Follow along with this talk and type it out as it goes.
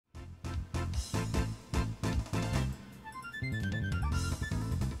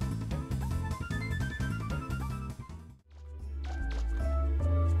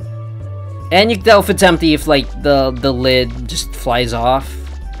And you can tell if it's empty if like the lid just flies off.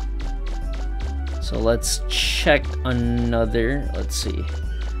 So let's check another. Let's see.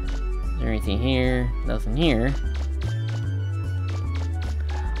 Is there anything here? Nothing here.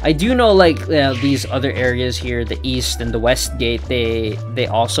 I do know like these other areas here, the east and the west gate, they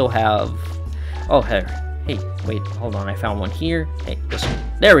also have. Oh hey, wait, hold on, I found one here. Hey, this one.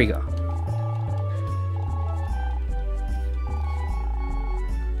 There we go.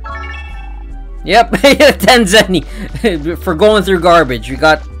 Yep, 10 zenny for going through garbage. We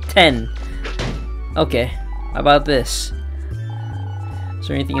got 10. Okay, how about this? Is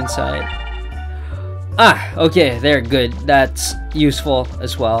there anything inside? Ah, okay, there, good. That's useful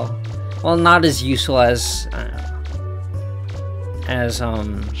as well. Well, not as useful as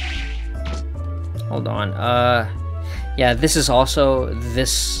hold on. Yeah, this is also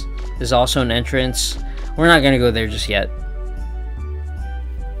an entrance. We're not gonna go there just yet.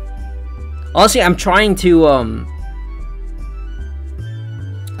 Honestly, I'm trying to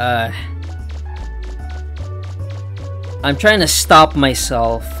I'm trying to stop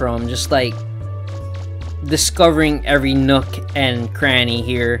myself from just like discovering every nook and cranny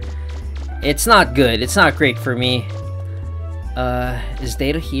here. It's not good. It's not great for me. Is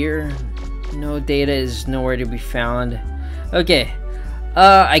data here? No, data is nowhere to be found. Okay.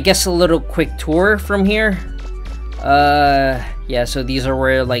 I guess a little quick tour from here. Yeah, so these are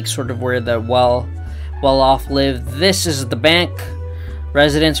where like sort of where the well-off live. This is the bank,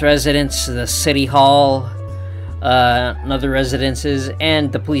 residence, the city hall, another residences,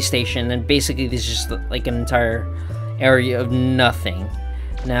 and the police station. And basically this is just like an entire area of nothing.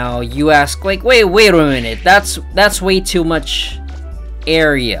 Now you ask like, wait a minute, that's way too much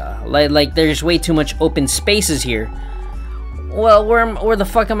area. Like there's way too much open spaces here. Well, where the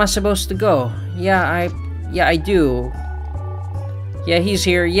fuck am I supposed to go? Yeah, I do. Yeah, he's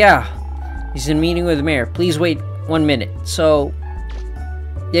here. Yeah, he's in meeting with the mayor. Please wait 1 minute. So,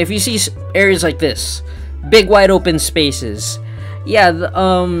 yeah, if you see areas like this, big wide open spaces, yeah,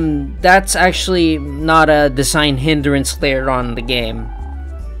 that's actually not a design hindrance later on in the game.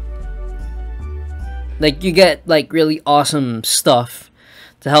 Like, you get like really awesome stuff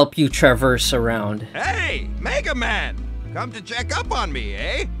to help you traverse around. Hey, Mega Man, come to check up on me,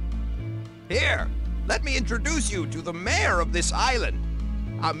 eh? Here. Let me introduce you to the mayor of this island,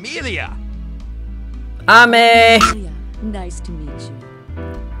 Amelia. Ame! Amelia, nice to meet you.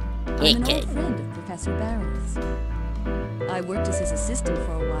 I'm an old friend of Professor Barrel's. I worked as his assistant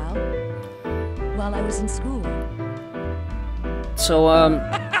for a while I was in school. So,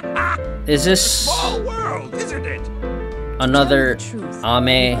 is this Small world, isn't it? another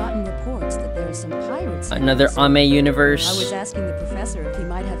Ame? Another Ame universe? I was asking the professor if he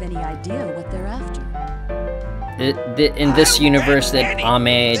might have any idea what they're after. In this universe that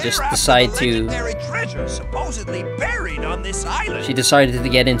Ame just decided to... treasure supposedly buried on this island. She decided to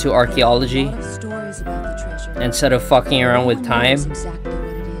get into archaeology instead of fucking around with time. Exactly what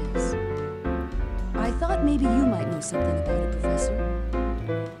it is. I thought maybe you might know something about it, Professor.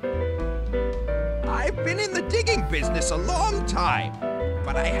 I've been in the digging business a long time,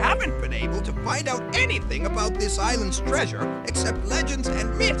 but I haven't been able to find out anything about this island's treasure except legends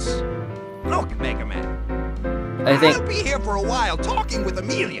and myths. Look, Mega Man. I'll be here for a while talking with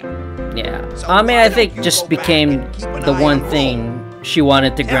Amelia. Yeah, so Ame I think just became the one thing she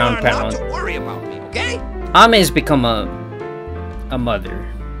wanted to ground pound. Not to worry about me, okay? Ame's become a mother,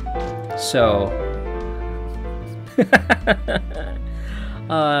 so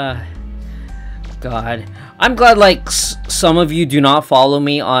God, I'm glad like some of you do not follow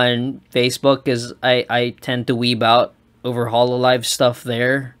me on Facebook, because I tend to weeb out over HoloLive stuff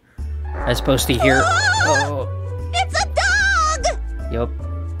there, as opposed to here. Oh. It's a dog! Yup.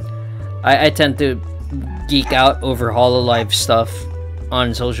 I tend to geek out over HoloLive stuff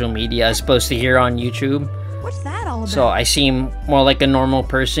on social media as opposed to here on YouTube. What's that all about? So I seem more like a normal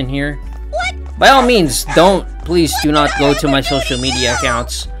person here. What? By all means, please do not go to my social media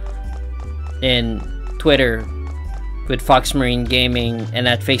accounts in Twitter with Foxmarine Gaming and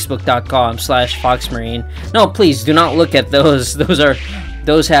at facebook.com/Foxmarine. No, please do not look at those.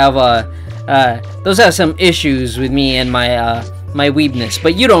 Those have some issues with me and my my weebness,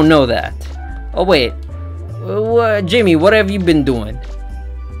 but you don't know that. Oh wait, Jimmy, what have you been doing?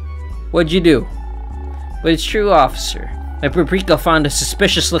 What'd you do? But it's true, officer. My paprika found a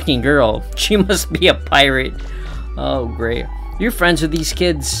suspicious-looking girl. She must be a pirate. Oh great, you're friends with these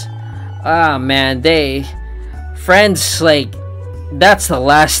kids? Ah man, friends, like that's the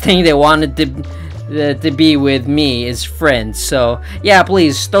last thing they wanted to be with me, is friends. So yeah,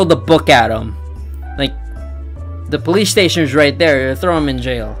 please throw the book at them. Like, the police station's right there. Throw them in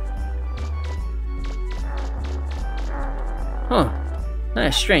jail. Huh.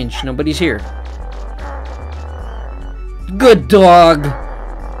 That's strange. Nobody's here. Good dog!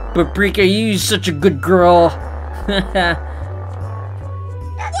 Paprika, you such a good girl. What are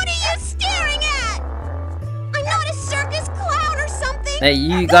you staring at? I'm not a circus clown or something. Hey,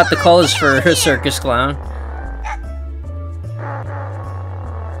 you got the calls for a circus clown.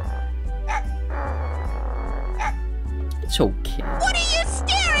 It's okay. What are you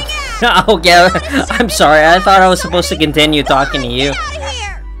staring at? Okay, I'm sorry. I thought I was supposed to continue talking to you. Get out of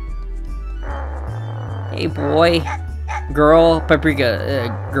here. Hey, boy. Girl. Paprika.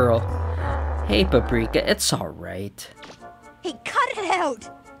 Girl. Hey, Paprika. It's alright. Hey, cut it out.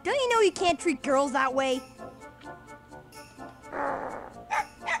 Don't you know you can't treat girls that way?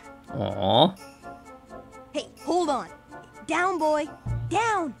 Aww. Hey, hold on. Down, boy.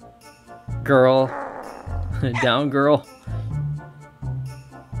 Down. Girl. Down, girl.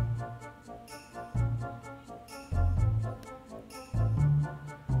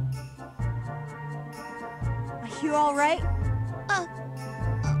 Are you all right?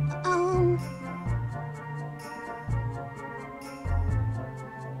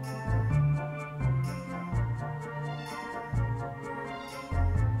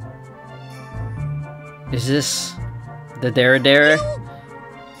 Is this the Dara Dara?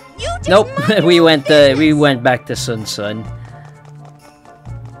 You just Nope. mind we your went business. back to Sun Sun.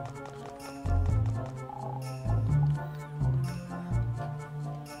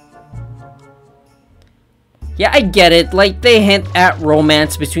 Yeah, I get it. Like, they hint at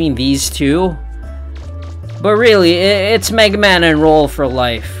romance between these two. But really, it's Mega Man and Roll for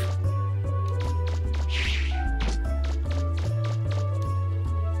life.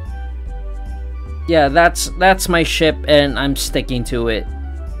 Yeah, that's my ship, and I'm sticking to it.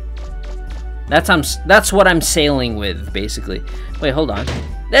 That's what I'm sailing with, basically. Wait, hold on.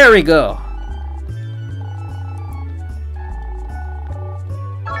 There we go.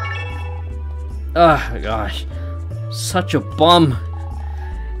 Oh gosh, such a bum.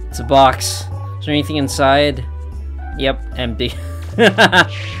 It's a box. Is there anything inside? Yep, empty.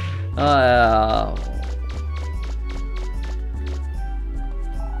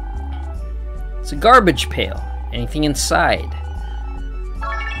 It's a garbage pail. Anything inside?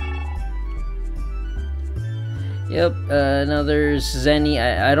 Yep, another Zenny.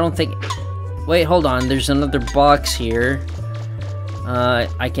 I don't think... Wait, hold on. There's another box here.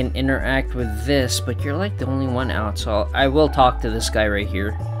 I can interact with this, but you're like the only one out, so I will talk to this guy right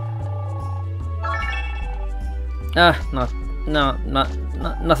here. Nothing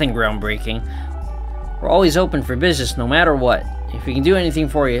groundbreaking. We're always open for business, no matter what. If we can do anything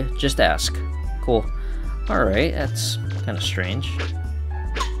for you, just ask. Cool. Alright, that's kind of strange.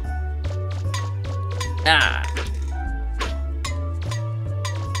 Ah!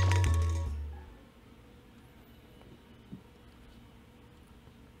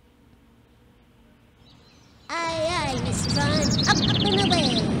 Aye, aye, Miss Fun. Up and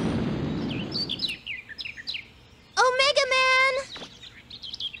away. Omega Man!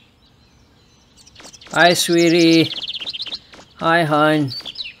 Hi, sweetie. Hi, hon.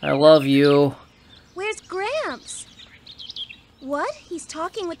 I love you. Where's Gramps? What? He's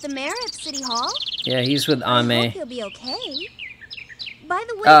talking with the mayor at City Hall? Yeah, he's with I hope Ame. he'll be okay. By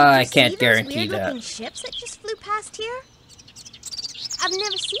the way, I did you can't see guarantee those weird-looking that. ships that just flew past here? I've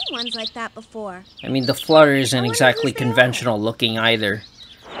never seen ones like that before. I mean, the Flutter isn't wonder exactly whose they are. conventional looking either.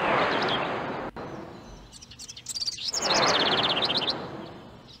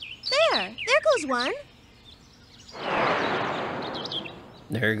 There goes one.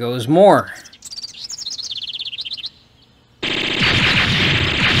 There goes more.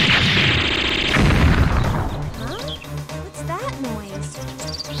 Huh? What's that noise?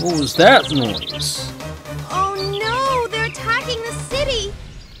 What was that noise? Oh no, they're attacking the city!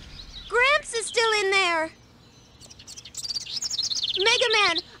 Gramps is still in there! Mega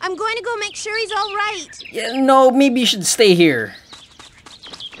Man, I'm going to go make sure he's all right. Yeah, no, maybe you should stay here.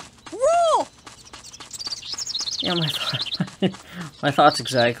 Roll! Yeah, my thoughts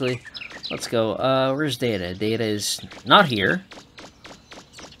exactly. Let's go. Where's Data? Data is not here.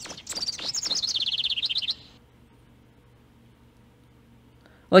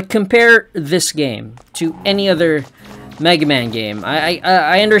 Like, compare this game to any other Mega Man game.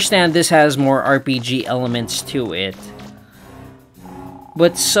 I understand this has more RPG elements to it,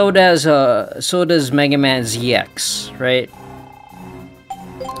 but so does Mega Man ZX, right?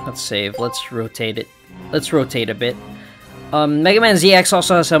 Let's save. Let's rotate it. Let's rotate a bit. Mega Man ZX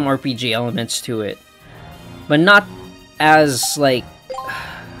also has some RPG elements to it, but not as, like,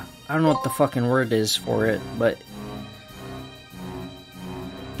 I don't know what the fucking word is for it, but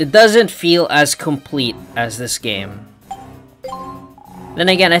it doesn't feel as complete as this game. Then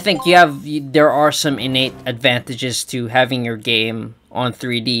again, I think there are some innate advantages to having your game on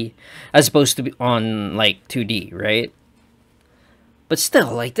 3D as opposed to be on like 2D, right? But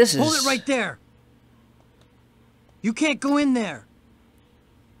still, like this is. Hold it right there. You can't go in there.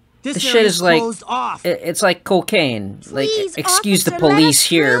 This shit is like off. It's like cocaine. Please, like excuse the officer, let police us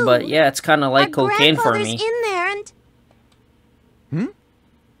here, through. but yeah, it's kind of like Our cocaine for grandfather's me. in there and...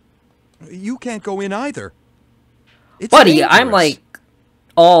 You can't go in either. It's Buddy, I'm dangerous. like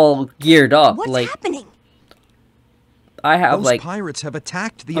all geared up. What's like happening? I have Those like pirates have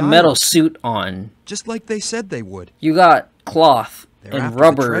attacked the a metal island, suit on. just like they said they would. You got cloth They're and after the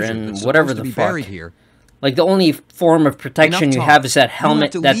rubber treasure and that's whatever supposed the to be fuck. buried here. Like the only form of protection Enough you talk. have is that You have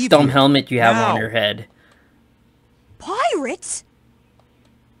helmet, to that leave dumb here. helmet you have on Now. your head. Pirates?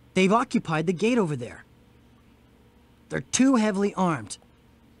 They've occupied the gate over there. They're too heavily armed.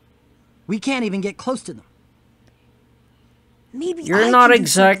 We can't even get close to them. Maybe You're I not can do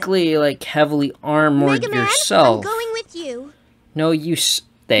exactly like heavily armored Mega Man, I'm yourself. going with you. No, you stay.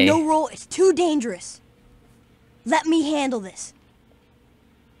 something. No roll, it's too dangerous. Let me handle this.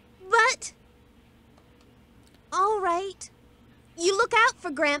 But... All right. You look out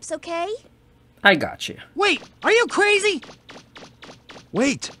for Gramps, okay? I got you. Wait, are you crazy?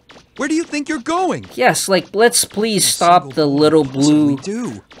 Wait, where do you think you're going? Yes, like let's please A stop single the bullet little could possibly blue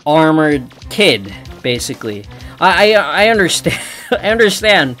do. armored kid, basically. I understand. I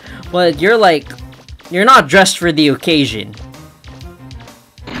understand, but you're not dressed for the occasion.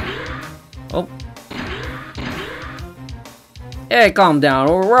 Oh. Hey, calm down.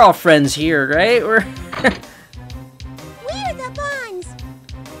 We're all friends here, right? We're the Bonds.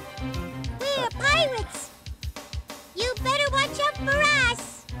 We're pirates. You better watch out for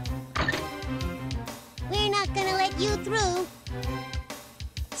us. We're not gonna let you through.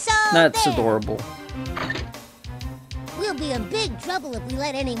 So That's there. adorable. We'll be in big trouble if we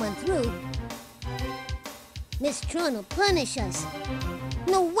let anyone through. Miss Tron will punish us.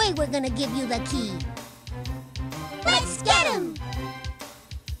 No way we're gonna give you the key. Let's get him!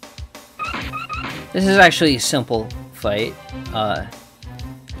 This is actually a simple fight. To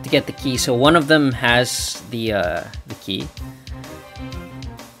get the key. So one of them has the key.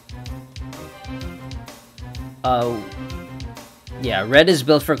 Yeah, red is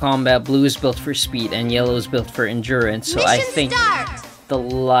built for combat, blue is built for speed, and yellow is built for endurance. So I Mission think start! the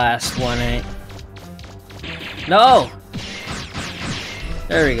last one ain't. No!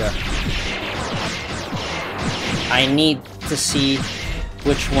 There we go. I need to see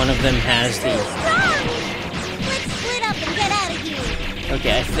which one of them has the. Strong! Let's split up and get out of here.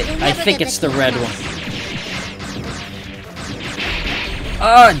 Okay, You'll I never think get it's the the key red from one. us.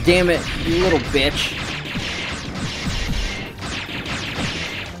 Ah, damn it, you little bitch.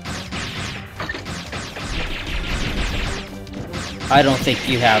 I don't think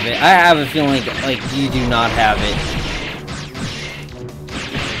you have it. I have a feeling like you do not have it.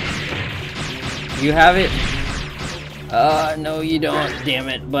 You have it? No you don't, damn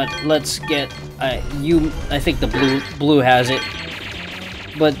it. But let's get I think the blue has it.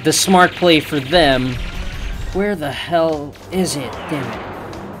 But the smart play for them, where the hell is it? Damn it.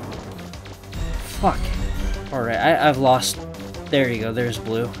 Fuck. Alright, I've lost. There you go, there's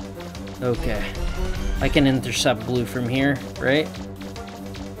blue. Okay. I can intercept blue from here, right?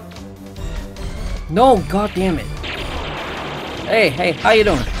 No, god damn it. Hey, how you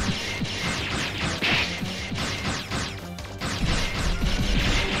doing?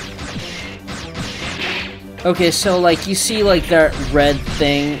 Okay, so like you see like that red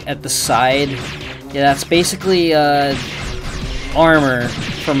thing at the side? Yeah, that's basically armor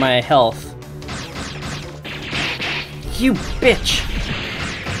for my health. You bitch!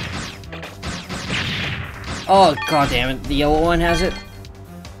 Oh god damn it, the yellow one has it?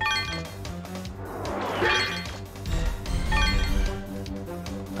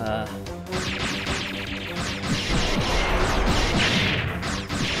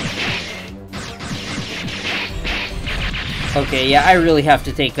 Okay, yeah, I really have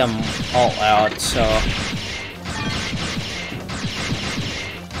to take them all out, so...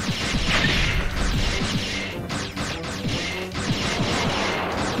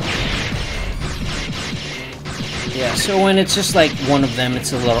 Yeah, so when it's just like one of them,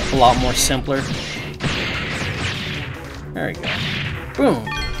 it's a lot more simpler. There we go. Boom!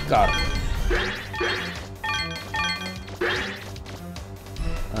 Got him.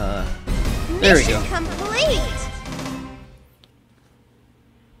 There we go. Mission complete!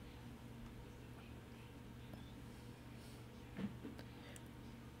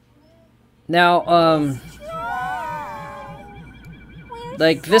 Now,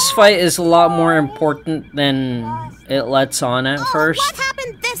 Like, this fight is a lot more important than it lets on at first. What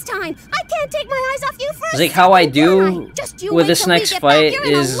happened this time? I can't take my eyes off you for It's like how I do with this next fight back,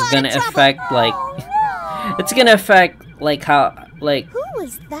 is gonna affect like it's gonna affect like how like Who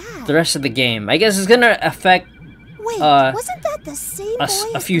was that? the rest of the game. I guess it's gonna affect Wait, wasn't that the same boy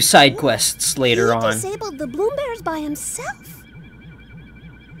a as few side quests later on. He disabled the bloom bears by himself.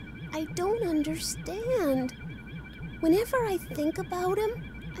 I don't understand. Whenever I think about him,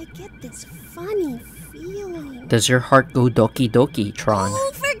 I get this funny feeling. Does your heart go doki doki, Tron?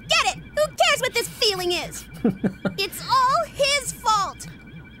 Oh, forget it! Who cares what this feeling is? It's all his fault!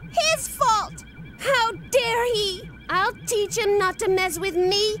 His fault! How dare he! I'll teach him not to mess with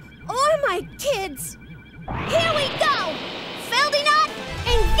me or my kids! Here we go! Feldinot,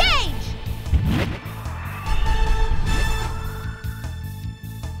 engage!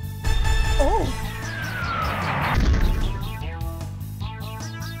 Oh!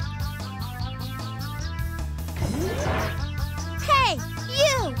 Hey,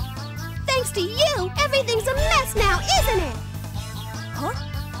 you! Thanks to you, everything's a mess now, isn't it? Huh?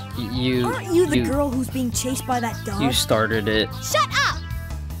 Aren't you the girl who's being chased by that dog? You started it. Shut up!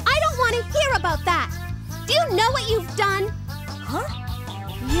 I don't want to hear about that! Do you know what you've done? Huh?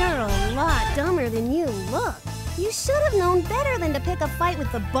 You're a lot dumber than you look. You should have known better than to pick a fight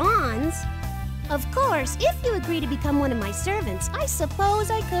with the Bonds. Of course, if you agree to become one of my servants, I suppose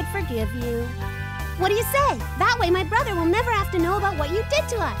I could forgive you. What do you say? That way my brother will never have to know about what you did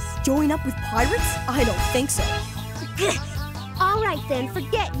to us. Join up with pirates? I don't think so. All right then,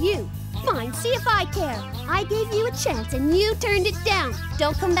 forget you. Fine, see if I care. I gave you a chance and you turned it down.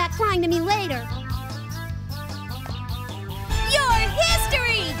 Don't come back crying to me later. Your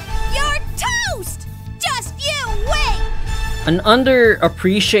history! You're toast! Just you wait! An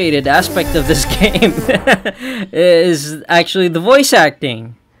underappreciated aspect of this game is actually the voice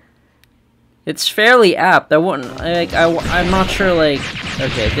acting. It's fairly apt. I wouldn't like. I'm not sure. Like,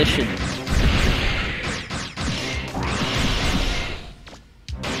 okay, this should.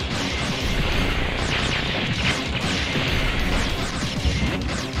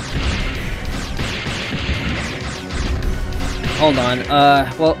 Hold on.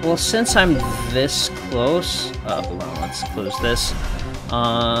 Well, since I'm this close, hold on. Let's close this.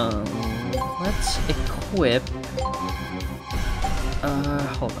 Let's equip.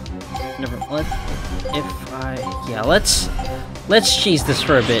 Hold on. Never. Let's cheese this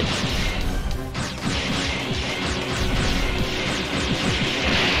for a bit.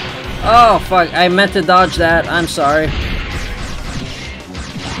 Oh fuck! I meant to dodge that. I'm sorry.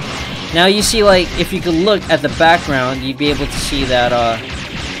 Now you see, like, if you could look at the background, you'd be able to see that,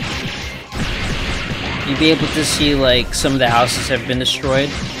 you'd be able to see, like, some of the houses have been destroyed.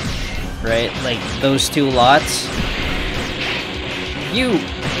 Right? Like, those two lots. You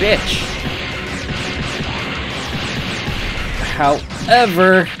bitch!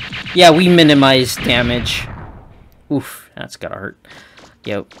 However, yeah, we minimize damage. Oof, that's gotta hurt.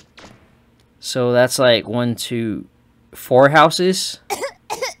 Yep. So that's like 1, 2, 4 houses.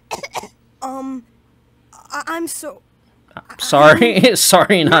 I'm so... Sorry.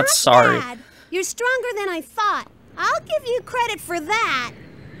 Sorry, not sorry. Bad. You're stronger than I thought. I'll give you credit for that.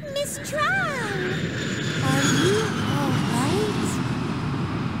 Miss Tron. Are you alright?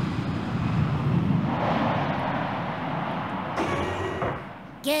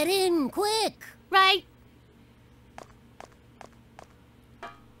 Get in, quick. Right.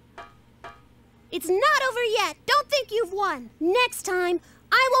 It's not over yet. Don't think you've won. Next time,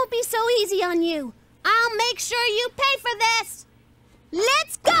 I won't be so easy on you. I'll make sure you pay for this.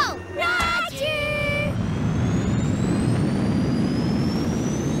 Let's go! Roger!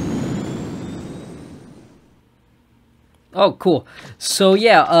 Oh, cool. So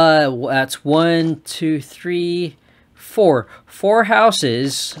yeah, that's 1, 2, 3, 4. 4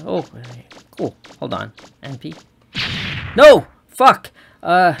 houses. Oh, cool. Hold on. NP. No! Fuck!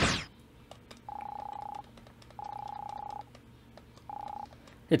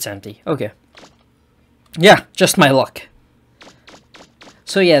 It's empty. Okay. Yeah, just my luck.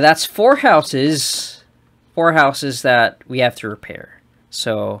 So yeah, that's 4 houses. 4 houses that we have to repair.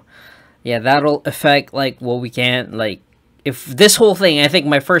 So yeah, that'll affect like what we can, like, if this whole thing, I think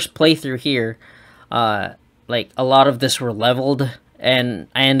my first playthrough here, like a lot of this were leveled and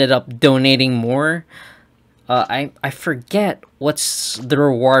I ended up donating more. I forget what's the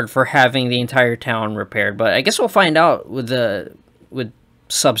reward for having the entire town repaired, but I guess we'll find out with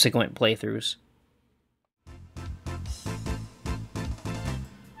subsequent playthroughs.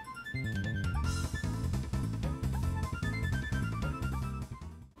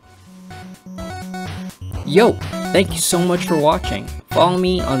 Yo, Thank you so much for watching. Follow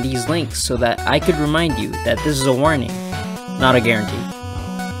me on these links so that I could remind you that this is a warning, not a guarantee.